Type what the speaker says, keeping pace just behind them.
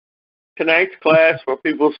Tonight's class for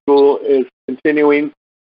People's School is continuing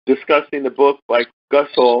discussing the book by Gus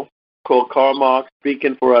Hall called Karl Marx,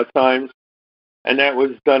 Speaking for Our Times, and that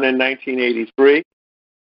was done in 1983.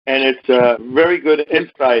 And it's a very good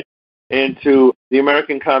insight into the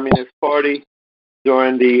American Communist Party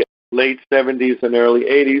during the late 70s and early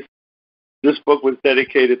 80s. This book was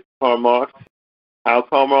dedicated to Karl Marx, how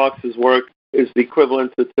Karl Marx's work is the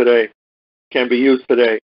equivalent to today, can be used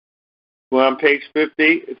today. We're on page 50.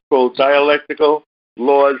 It's called Dialectical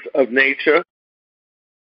Laws of Nature.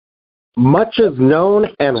 Much is known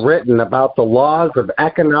and written about the laws of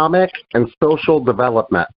economic and social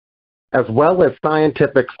development, as well as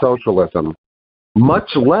scientific socialism. Much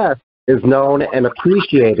less is known and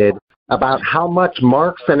appreciated about how much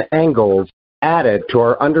Marx and Engels added to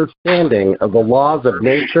our understanding of the laws of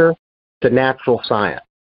nature to natural science.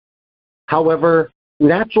 However,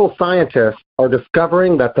 natural scientists are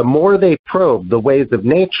discovering that the more they probe the ways of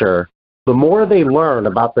nature, the more they learn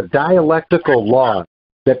about the dialectical laws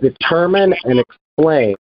that determine and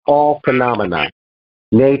explain all phenomena,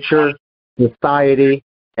 nature, society,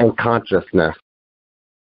 and consciousness.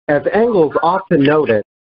 As Engels often noted,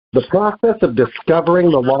 the process of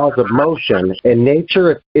discovering the laws of motion in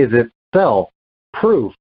nature is itself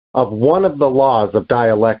proof of one of the laws of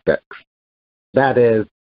dialectics. That is,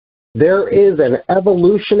 there is an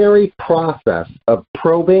evolutionary process of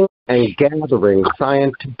probing and gathering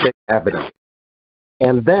scientific evidence.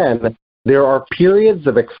 And then there are periods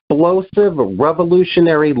of explosive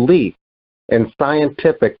revolutionary leap in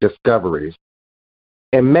scientific discoveries.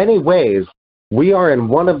 In many ways, we are in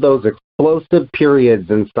one of those explosive periods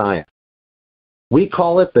in science. We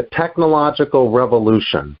call it the technological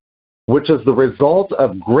revolution, which is the result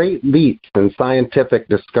of great leaps in scientific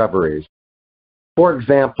discoveries. For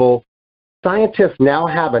example, scientists now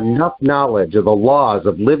have enough knowledge of the laws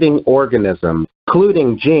of living organisms,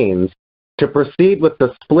 including genes, to proceed with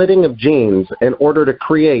the splitting of genes in order to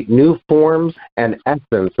create new forms and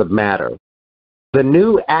essence of matter. The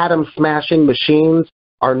new atom-smashing machines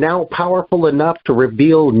are now powerful enough to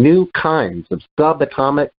reveal new kinds of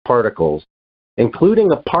subatomic particles,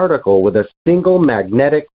 including a particle with a single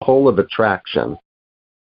magnetic pole of attraction.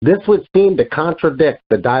 This would seem to contradict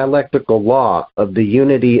the dialectical law of the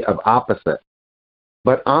unity of opposites.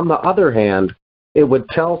 But on the other hand, it would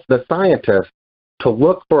tell the scientist to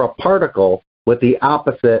look for a particle with the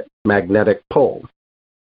opposite magnetic pole.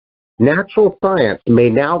 Natural science may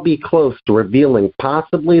now be close to revealing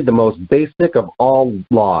possibly the most basic of all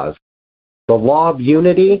laws, the law of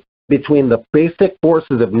unity between the basic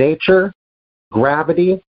forces of nature,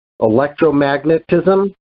 gravity,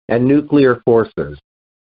 electromagnetism, and nuclear forces.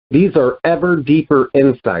 These are ever deeper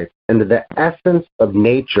insights into the essence of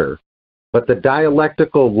nature, but the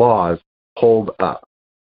dialectical laws hold up.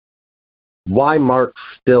 Why Marx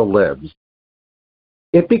still lives.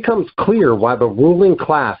 It becomes clear why the ruling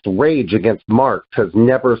class rage against Marx has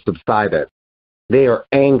never subsided. They are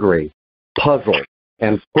angry, puzzled,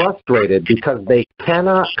 and frustrated because they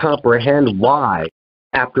cannot comprehend why,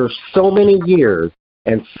 after so many years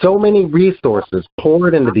and so many resources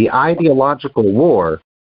poured into the ideological war,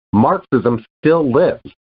 Marxism still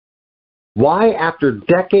lives. Why, after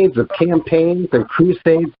decades of campaigns and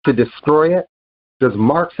crusades to destroy it, does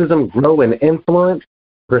Marxism grow in influence,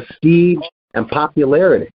 prestige, and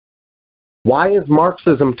popularity? Why is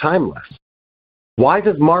Marxism timeless? Why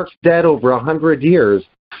does Marx, dead over 100 years,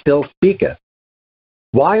 still speaketh?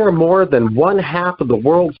 Why are more than one half of the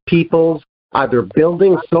world's peoples either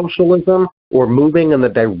building socialism or moving in the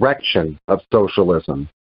direction of socialism,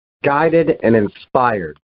 guided and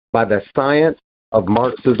inspired by the science of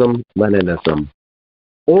Marxism-Leninism,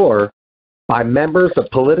 or by members of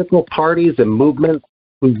political parties and movements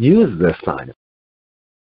who use this science?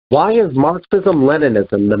 Why is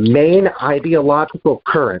Marxism-Leninism the main ideological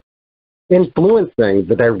current influencing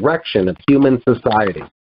the direction of human society?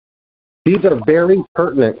 These are very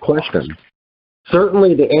pertinent questions.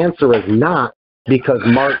 Certainly the answer is not because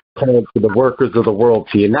Marx called for the workers of the world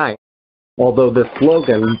to unite, although the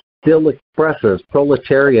slogan still expresses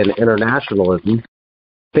proletarian internationalism.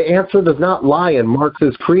 The answer does not lie in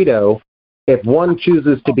Marx's credo, if one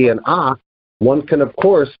chooses to be an ox, one can of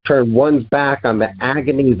course turn one's back on the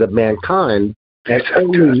agonies of mankind and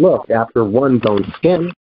only look after one's own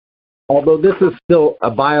skin, although this is still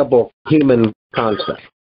a viable human concept.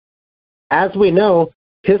 As we know,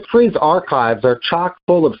 history's archives are chock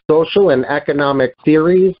full of social and economic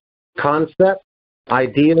theories, concepts,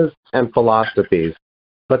 ideas, and philosophies,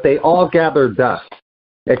 but they all gather dust,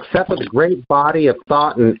 except for the great body of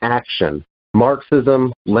thought and action,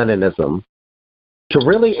 Marxism-Leninism. To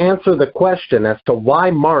really answer the question as to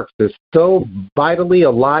why Marx is so vitally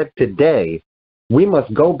alive today, we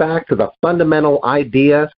must go back to the fundamental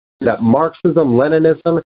idea that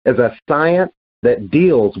Marxism-Leninism is a science that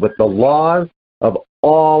deals with the laws of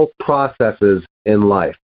all processes in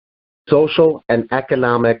life, social and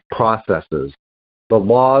economic processes, the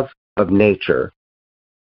laws of nature.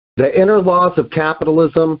 The inner laws of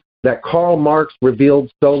capitalism that Karl Marx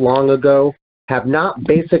revealed so long ago have not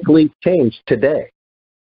basically changed today.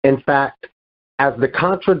 In fact, as the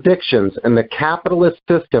contradictions in the capitalist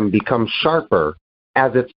system become sharper,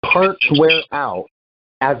 as its parts wear out,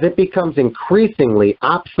 as it becomes increasingly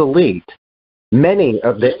obsolete, many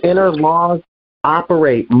of the inner laws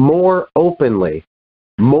operate more openly,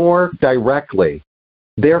 more directly.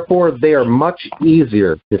 Therefore, they are much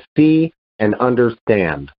easier to see and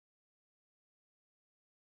understand.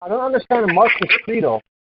 I don't understand Marx's credo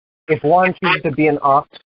if one chooses to be an ox.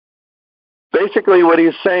 Basically, what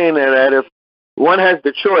he's saying is that if one has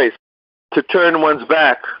the choice to turn one's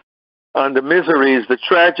back on the miseries, the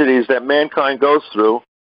tragedies that mankind goes through,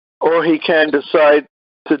 or he can decide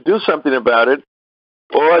to do something about it,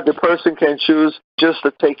 or the person can choose just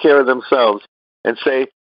to take care of themselves and say,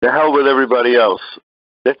 the hell with everybody else.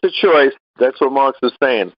 That's a choice. That's what Marx is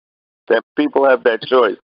saying, that people have that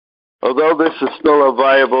choice. Although this is still a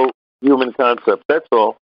viable human concept, that's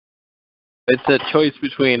all. It's a choice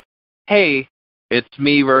between, hey, it's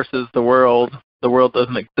me versus the world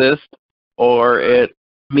doesn't exist, or it's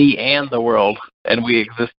me and the world, and we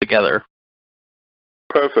exist together.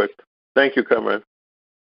 Perfect. Thank you, Comrade.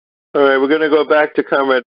 All right, we're going to go back to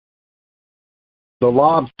Comrade. The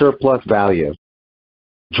law of surplus value.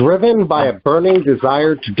 Driven by a burning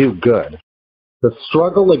desire to do good, the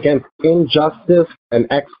struggle against injustice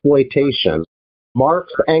and exploitation,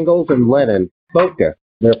 Marx, Engels, and Lenin focus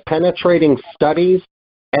their penetrating studies,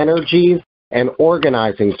 energies, and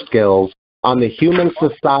organizing skills on the human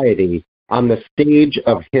society on the stage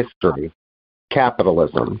of history,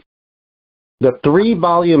 capitalism. The 3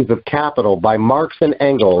 volumes of Capital by Marx and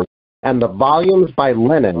Engels and the volumes by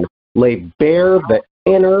Lenin lay bare the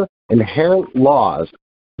inner inherent laws,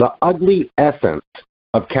 the ugly essence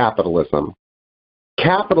of capitalism.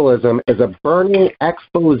 Capitalism is a burning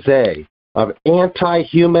expose of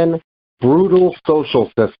anti-human, brutal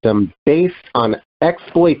social system based on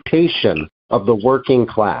exploitation of the working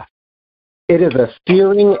class. It is a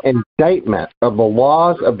searing indictment of the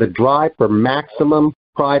laws of the drive for maximum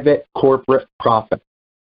private corporate profit.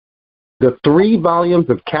 The 3 volumes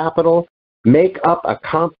of Capital make up a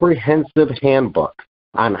comprehensive handbook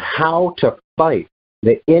on how to fight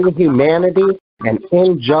the inhumanity and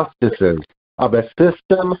injustices of a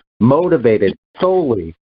system motivated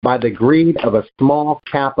solely by the greed of a small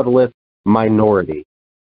capitalist minority.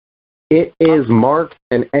 It is Marx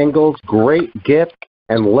and Engels' great gift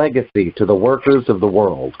and legacy to the workers of the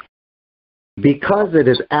world. Because it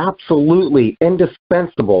is absolutely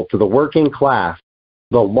indispensable to the working class,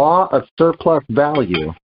 the law of surplus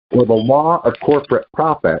value, or the law of corporate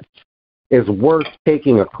profits, is worth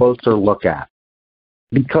taking a closer look at,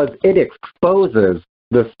 because it exposes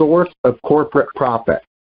the source of corporate profit.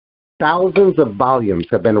 Thousands of volumes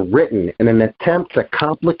have been written in an attempt to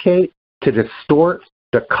complicate, to distort,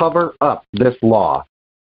 to cover up this law.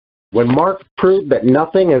 When Marx proved that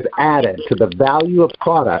nothing is added to the value of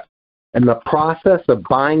products in the process of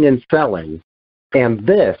buying and selling, and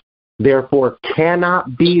this, therefore,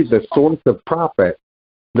 cannot be the source of profit,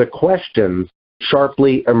 the questions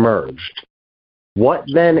sharply emerged. What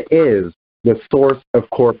then is the source of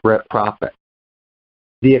corporate profit?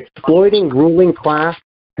 The exploiting ruling class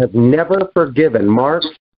has never forgiven Marx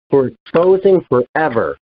for exposing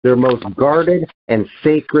forever their most guarded and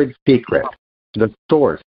sacred secret, the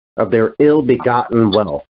source of their ill-begotten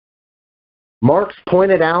wealth. Marx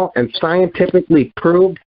pointed out and scientifically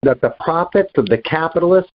proved that the profits of the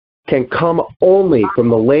capitalists can come only from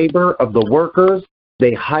the labor of the workers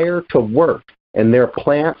they hire to work in their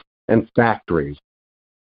plants and factories.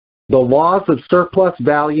 The laws of surplus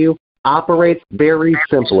value operates very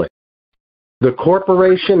simply. The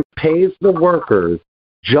corporation pays the workers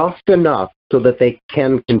just enough so that they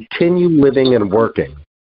can continue living and working.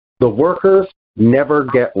 The workers never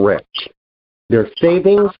get rich. Their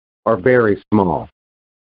savings are very small.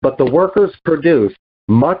 But the workers produce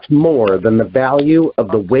much more than the value of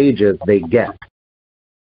the wages they get.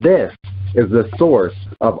 This is the source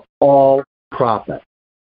of all profit.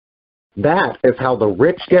 That is how the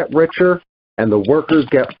rich get richer and the workers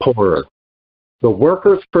get poorer. The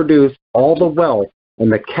workers produce all the wealth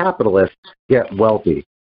and the capitalists get wealthy.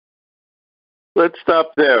 Let's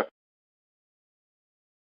stop there.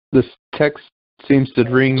 This text seems to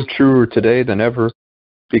ring truer today than ever.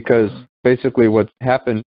 because basically what's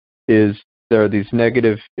happened is there are these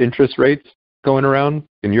negative interest rates going around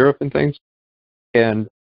in Europe and things, and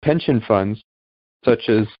pension funds, such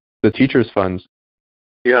as the teachers' funds,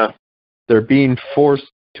 they're being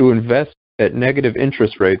forced to invest at negative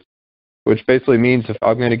interest rates, which basically means if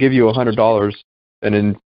I'm going to give you $100 and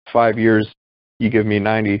in 5 years you give me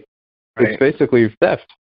 90, it's basically theft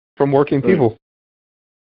from working people.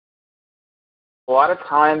 A lot of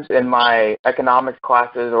times in my economics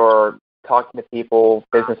classes or talking to people,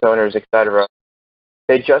 business owners, etc.,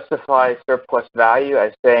 they justify surplus value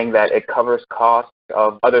as saying that it covers costs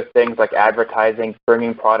of other things like advertising,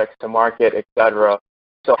 bringing products to market, etc.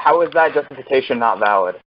 So how is that justification not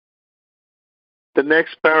valid? The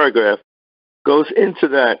next paragraph goes into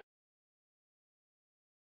that.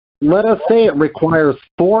 Let us say it requires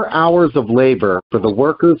 4 hours of labor for the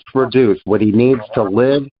worker to produce what he needs to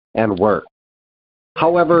live and work.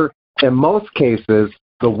 However, in most cases,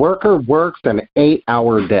 the worker works an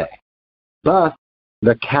 8-hour day. Thus,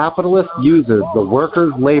 the capitalist uses the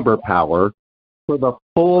worker's labor power for the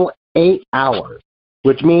full 8 hours,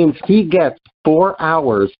 which means he gets 4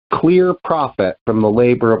 hours clear profit from the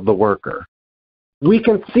labor of the worker. We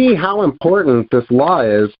can see how important this law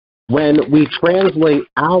is when we translate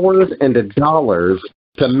hours into dollars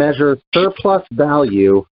to measure surplus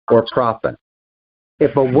value or profit.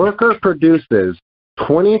 If a worker produces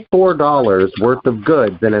 $24 worth of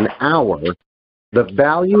goods in an hour, the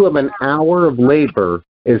value of an hour of labor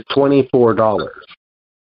is $24.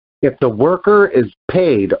 If the worker is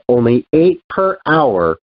paid only $8 per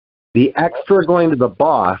hour, the extra going to the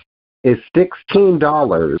boss is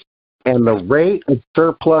 $16, and the rate of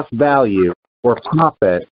surplus value or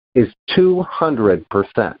profit is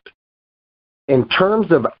 200%. In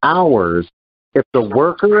terms of hours, if the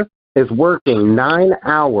worker is working 9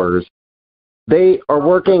 hours, they are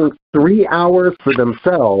working 3 hours for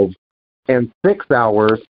themselves and 6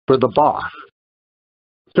 hours for the boss.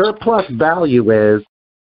 Surplus value is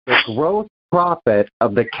the gross profit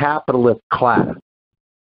of the capitalist class.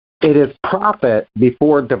 It is profit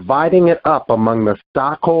before dividing it up among the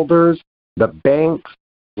stockholders, the banks,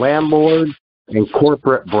 landlords, and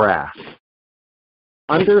corporate brass.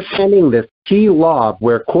 Understanding this key law of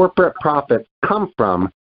where corporate profits come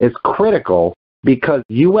from is critical because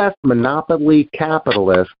U.S. monopoly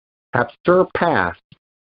capitalists have surpassed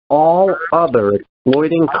all other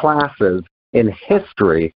exploiting classes in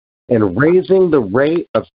history in raising the rate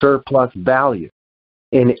of surplus value,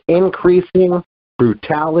 in increasing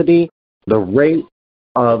brutality the rate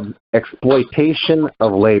of exploitation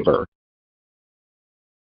of labor.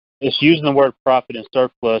 It's using the word profit and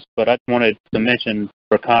surplus, but I wanted to mention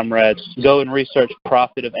for comrades, go and research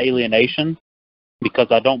profit of alienation, because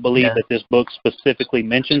I don't believe that this book specifically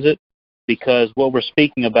mentions it, because what we're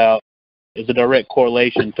speaking about is a direct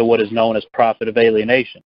correlation to what is known as profit of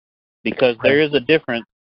alienation, because there is a difference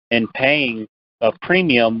in paying a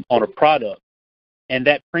premium on a product, and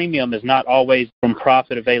that premium is not always from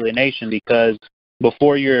profit of alienation, because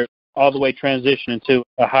before you're all the way transitioning to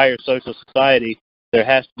a higher social society, there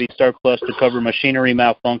has to be surplus to cover machinery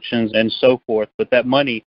malfunctions and so forth, but that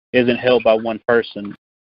money isn't held by one person.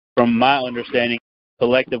 From my understanding,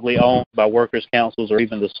 collectively owned by workers' councils or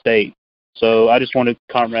even the state. So I just wanted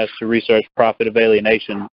comrades to research Profit of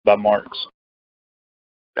Alienation by Marx.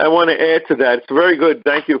 I want to add to that. It's very good.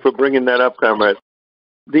 Thank you for bringing that up, comrade.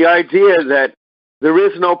 The idea that there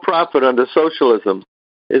is no profit under socialism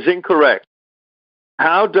is incorrect.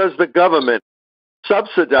 How does the government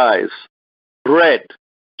subsidize bread,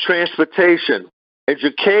 transportation,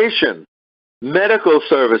 education, medical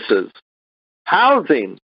services,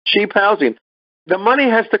 housing, cheap housing? The money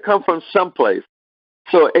has to come from someplace.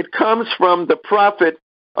 So it comes from the profit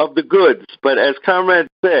of the goods. But as comrade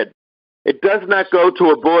said, it does not go to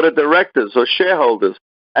a board of directors or shareholders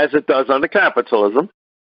as it does under capitalism.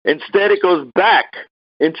 Instead, it goes back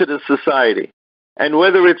into the society. And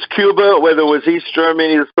whether it's Cuba, whether it was East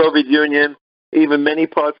Germany, the Soviet Union, even many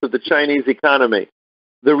parts of the Chinese economy,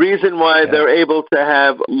 the reason why they're able to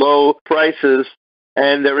have low prices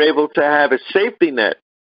and they're able to have a safety net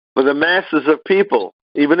for the masses of people,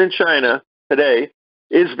 even in China today,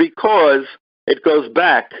 is because it goes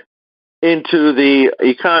back into the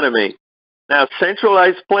economy. Now,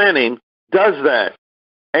 centralized planning does that.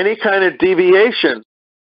 Any kind of deviation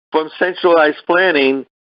from centralized planning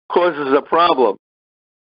causes a problem,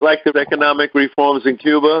 like the economic reforms in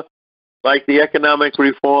Cuba, like the economic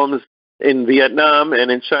reforms in Vietnam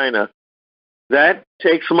and in China. That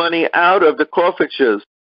takes money out of the coffers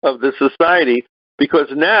of the society because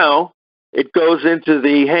now it goes into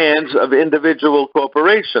the hands of individual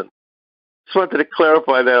corporations. Just wanted to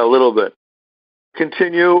clarify that a little bit.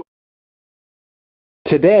 Continue.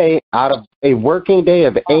 Today, out of a working day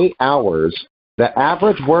of 8 hours, the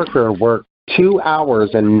average worker worked 2 hours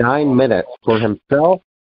and 9 minutes for himself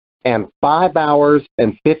and 5 hours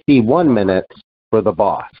and 51 minutes for the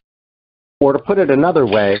boss. Or to put it another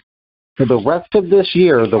way, for the rest of this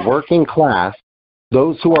year, the working class,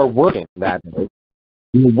 those who are working, that is,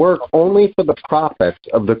 will work only for the profits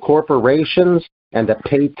of the corporations and to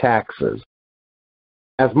pay taxes.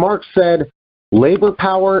 As Marx said, labor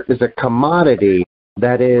power is a commodity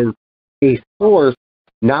that is a source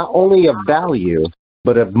not only of value,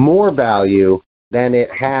 but of more value than it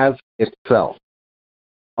has itself.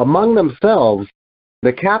 Among themselves,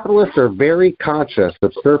 the capitalists are very conscious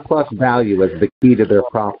of surplus value as the key to their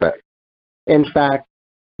profit. In fact,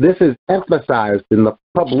 this is emphasized in the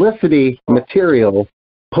publicity material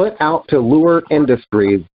put out to lure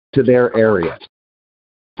industries to their areas.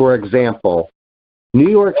 For example, New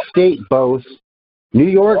York State boasts New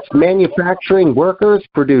York's manufacturing workers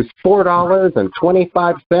produce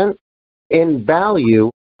 $4.25 in value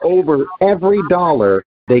over every dollar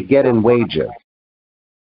they get in wages.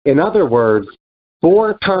 In other words,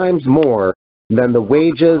 4 times more than the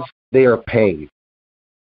wages they are paid.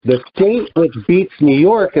 The state which beats New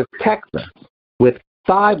York is Texas, with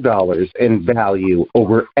 $5 in value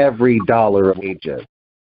over every dollar of wages,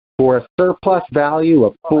 for a surplus value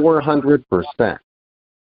of 400%.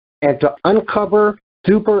 And to uncover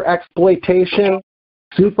super exploitation,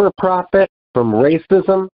 super profit from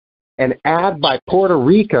racism, an ad by Puerto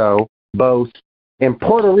Rico boasts, in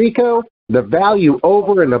Puerto Rico, the value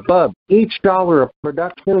over and above each dollar of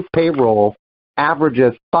production payroll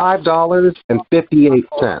averages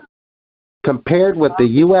 $5.58, compared with the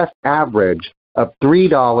U.S. average of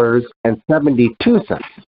 $3.72.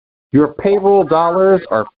 Your payroll dollars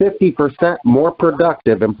are 50% more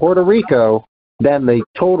productive in Puerto Rico than the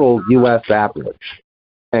total U.S. average.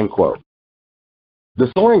 End quote. The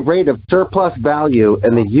soaring rate of surplus value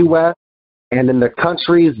in the U.S. and in the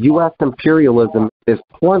countries U.S. imperialism is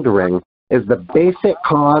plundering is the basic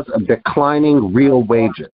cause of declining real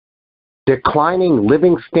wages, declining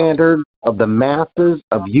living standards of the masses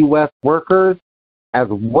of U.S. workers, as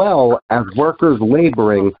well as workers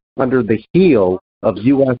laboring under the heel of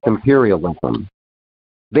U.S. imperialism.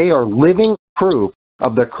 They are living proof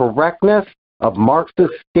of the correctness of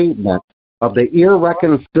Marxist statement of the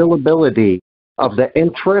irreconcilability of the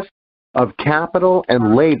interests of capital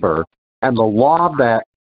and labor, and the law that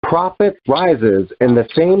profit rises in the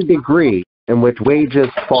same degree in which wages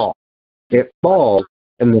fall. It falls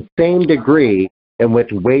in the same degree in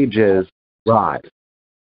which wages rise.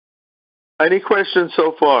 Any questions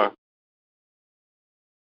so far?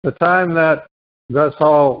 The time that Gus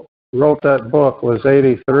Hall wrote that book was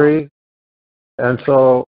 83, and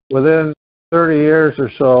so within 30 years or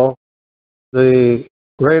so, the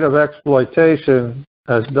rate of exploitation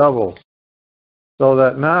has doubled. So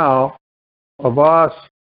that now, a boss,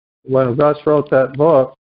 when Gus wrote that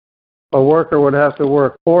book, a worker would have to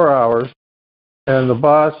work 4 hours, and the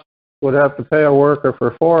boss would have to pay a worker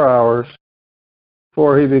for 4 hours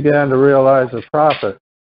before he began to realize his profit.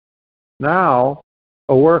 Now,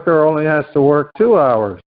 a worker only has to work 2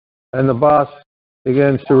 hours, and the boss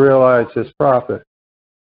begins to realize his profit.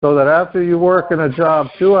 So that after you work in a job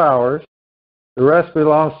 2 hours, the rest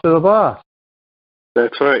belongs to the boss.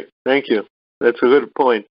 That's right. Thank you. That's a good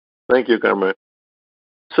point. Thank you, comrade.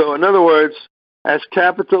 So, in other words, as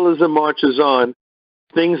capitalism marches on,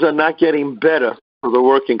 things are not getting better for the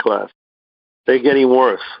working class. They're getting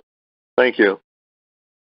worse. Thank you.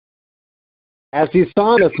 As you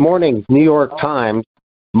saw in this morning's New York Times,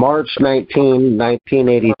 March 19,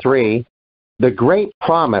 1983, the great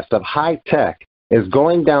promise of high tech is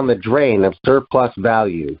going down the drain of surplus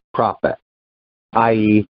value, profit,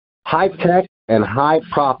 i.e., high tech and high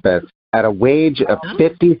profits at a wage of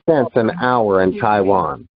 50 cents an hour in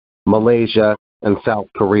Taiwan, Malaysia, and South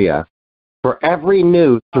Korea. For every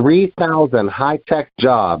new 3,000 high-tech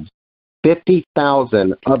jobs,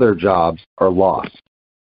 50,000 other jobs are lost.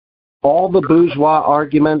 All the bourgeois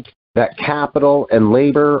arguments that capital and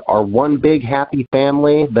labor are one big happy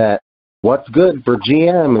family, that what's good for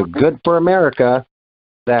GM is good for America,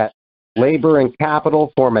 that labor and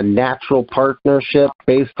capital form a natural partnership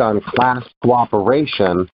based on class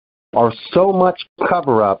cooperation, are so much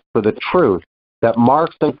cover-up for the truth that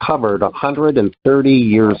Marx uncovered 130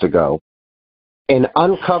 years ago. In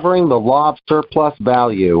uncovering the law of surplus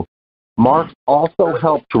value, Marx also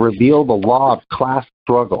helped to reveal the law of class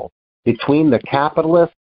struggle between the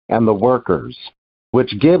capitalists and the workers,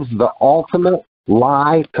 which gives the ultimate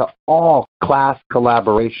lie to all class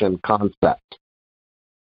collaboration concepts.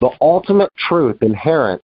 The ultimate truth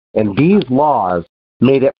inherent and these laws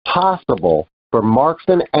made it possible for Marx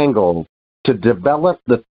and Engels to develop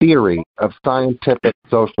the theory of scientific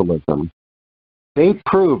socialism. They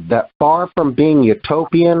proved that far from being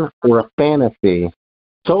utopian or a fantasy,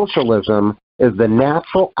 socialism is the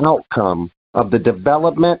natural outcome of the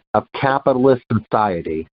development of capitalist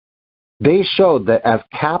society. They showed that as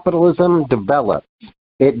capitalism develops,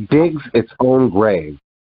 it digs its own grave.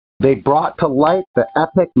 They brought to light the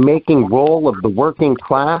epoch-making role of the working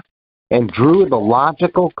class and drew the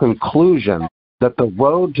logical conclusion that the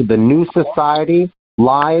road to the new society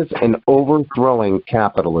lies in overthrowing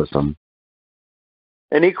capitalism.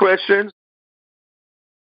 Any questions?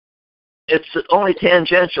 It's only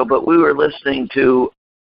tangential, but we were listening to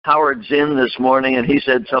Howard Zinn this morning, and he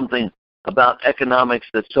said something about economics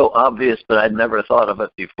that's so obvious, but I'd never thought of it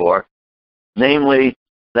before. Namely,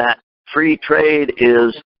 that free trade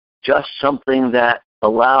is just something that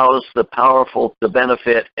allows the powerful to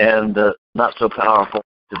benefit and the not so powerful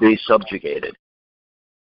to be subjugated.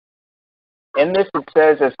 In this it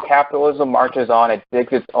says, as capitalism marches on, it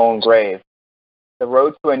digs its own grave. The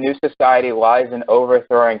road to a new society lies in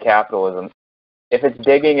overthrowing capitalism. If it's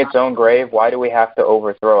digging its own grave, why do we have to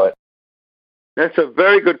overthrow it? That's a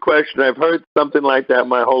very good question. I've heard something like that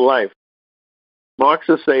my whole life.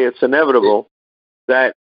 Marxists say it's inevitable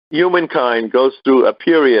that humankind goes through a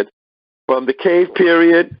period from the cave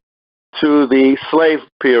period to the slave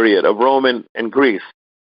period of Rome and Greece.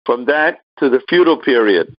 From that to the feudal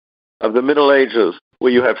period of the Middle Ages,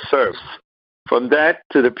 where you have serfs. From that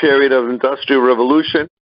to the period of Industrial Revolution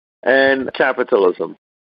and capitalism.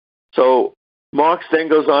 So Marx then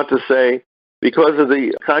goes on to say, because of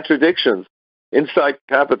the contradictions inside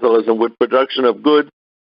capitalism with production of goods,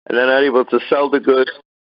 and they're not able to sell the goods,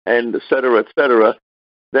 and et cetera,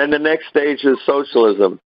 then the next stage is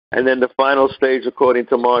socialism. And then the final stage, according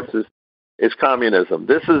to Marx, is communism.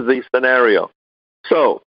 This is the scenario.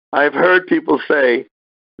 So I've heard people say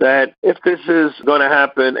that if this is going to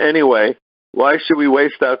happen anyway, why should we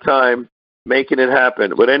waste our time making it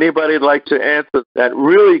happen? Would anybody like to answer that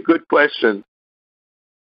really good question?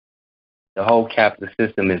 The whole capitalist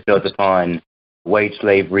system is built upon wage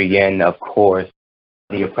slavery and, of course,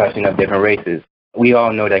 the oppression of different races. We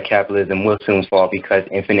all know that capitalism will soon fall because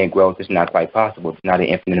infinite growth is not quite possible. It's not an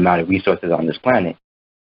infinite amount of resources on this planet.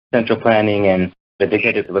 Central planning and the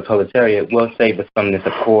dictatorship of the proletariat will save us from this,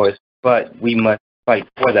 of course, but we must fight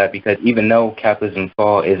for that because even though capitalism's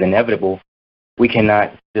fall is inevitable, we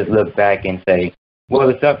cannot just look back and say, well,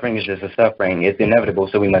 the suffering is just a suffering. It's inevitable,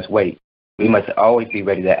 so we must wait. We must always be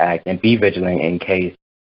ready to act and be vigilant in case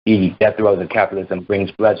the death throes of capitalism brings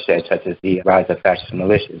bloodshed, such as the rise of fascist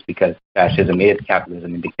militias, because fascism is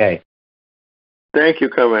capitalism in decay. Thank you,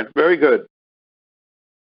 Karl. Very good.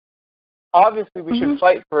 Obviously, we should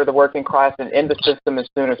fight for the working class and end the system as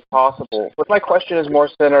soon as possible. But my question is more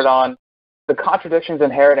centered on the contradictions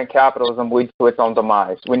inherent in capitalism leads to its own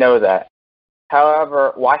demise. We know that.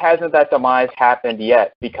 However, why hasn't that demise happened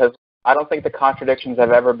yet? Because I don't think the contradictions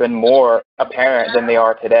have ever been more apparent than they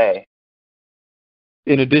are today.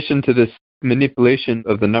 In addition to this manipulation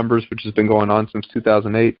of the numbers, which has been going on since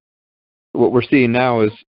 2008, what we're seeing now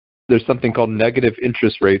is there's something called negative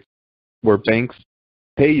interest rates, where banks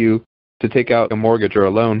pay you to take out a mortgage or a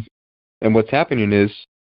loan. And what's happening is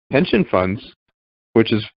pension funds,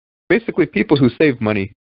 which is basically people who save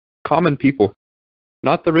money, common people,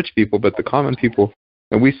 not the rich people, but the common people,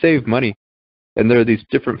 and we save money. And there are these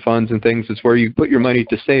different funds and things. It's where you put your money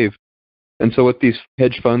to save. And so with these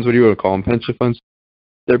hedge funds, what do you want to call them, pension funds?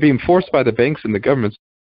 They're being forced by the banks and the governments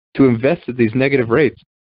to invest at these negative rates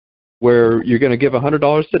where you're going to give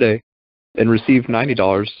 $100 today and receive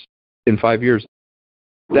 $90 in 5 years.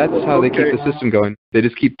 That's how they keep the system going. They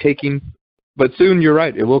just keep taking, but soon, you're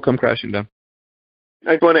right, it will come crashing down.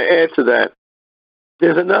 I want to add to that.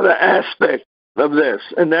 There's another aspect of this,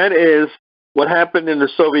 and that is what happened in the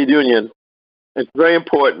Soviet Union. It's very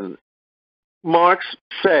important. Marx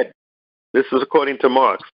said, this is according to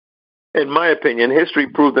Marx, in my opinion, history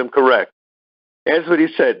proved them correct. As what he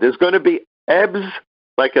said, there's going to be ebbs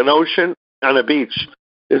like an ocean on a beach.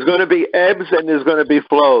 There's going to be ebbs and there's going to be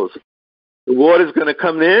flows. The water's going to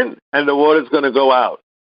come in and the water's going to go out.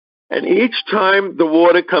 And each time the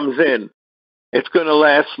water comes in, it's going to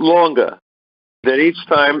last longer than each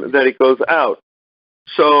time that it goes out.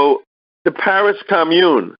 So the Paris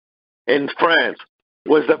Commune in France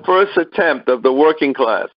was the first attempt of the working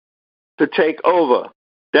class to take over.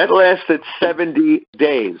 That lasted 70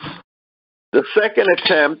 days. The second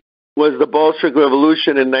attempt was the Bolshevik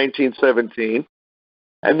Revolution in 1917,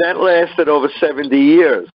 and that lasted over 70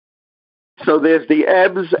 years. So there's the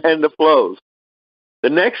ebbs and the flows. The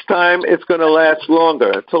next time, it's going to last longer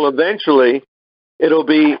until eventually it'll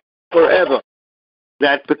be forever,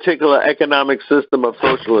 that particular economic system of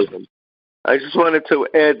socialism. I just wanted to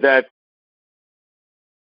add that.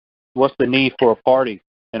 What's the need for a party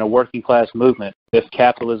and a working class movement if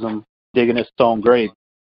capitalism digging its own grave?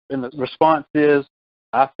 And the response is,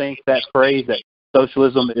 I think that phrase that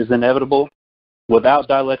socialism is inevitable, without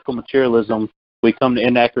dialectical materialism, we come to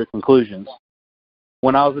inaccurate conclusions.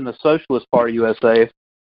 When I was in the Socialist Party USA,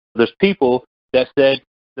 there's people that said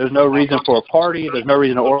there's no reason for a party, there's no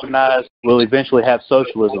reason to organize, we'll eventually have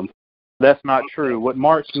socialism. That's not true. What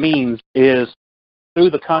Marx means is, through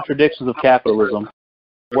the contradictions of capitalism,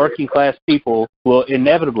 working class people will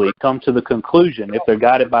inevitably come to the conclusion, if they're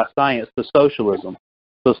guided by science, to socialism.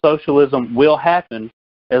 So socialism will happen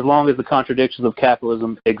as long as the contradictions of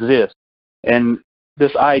capitalism exist. And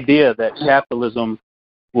this idea that capitalism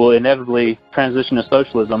will inevitably transition to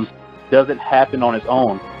socialism doesn't happen on its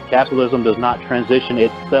own. Capitalism does not transition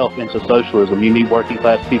itself into socialism. You need working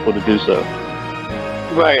class people to do so.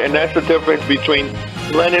 Right, and that's the difference between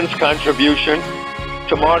Lenin's contribution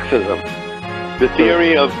to Marxism, the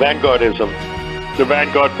theory of vanguardism, the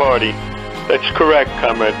vanguard party. That's correct,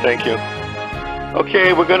 comrade. Thank you.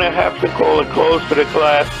 Okay, we're going to have to call a close to the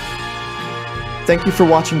class. Thank you for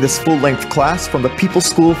watching this full-length class from the People's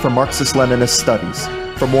School for Marxist-Leninist Studies.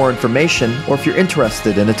 For more information, or if you're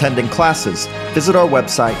interested in attending classes, visit our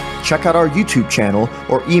website, check out our YouTube channel,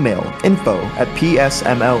 or email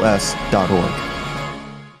info@psmls.org.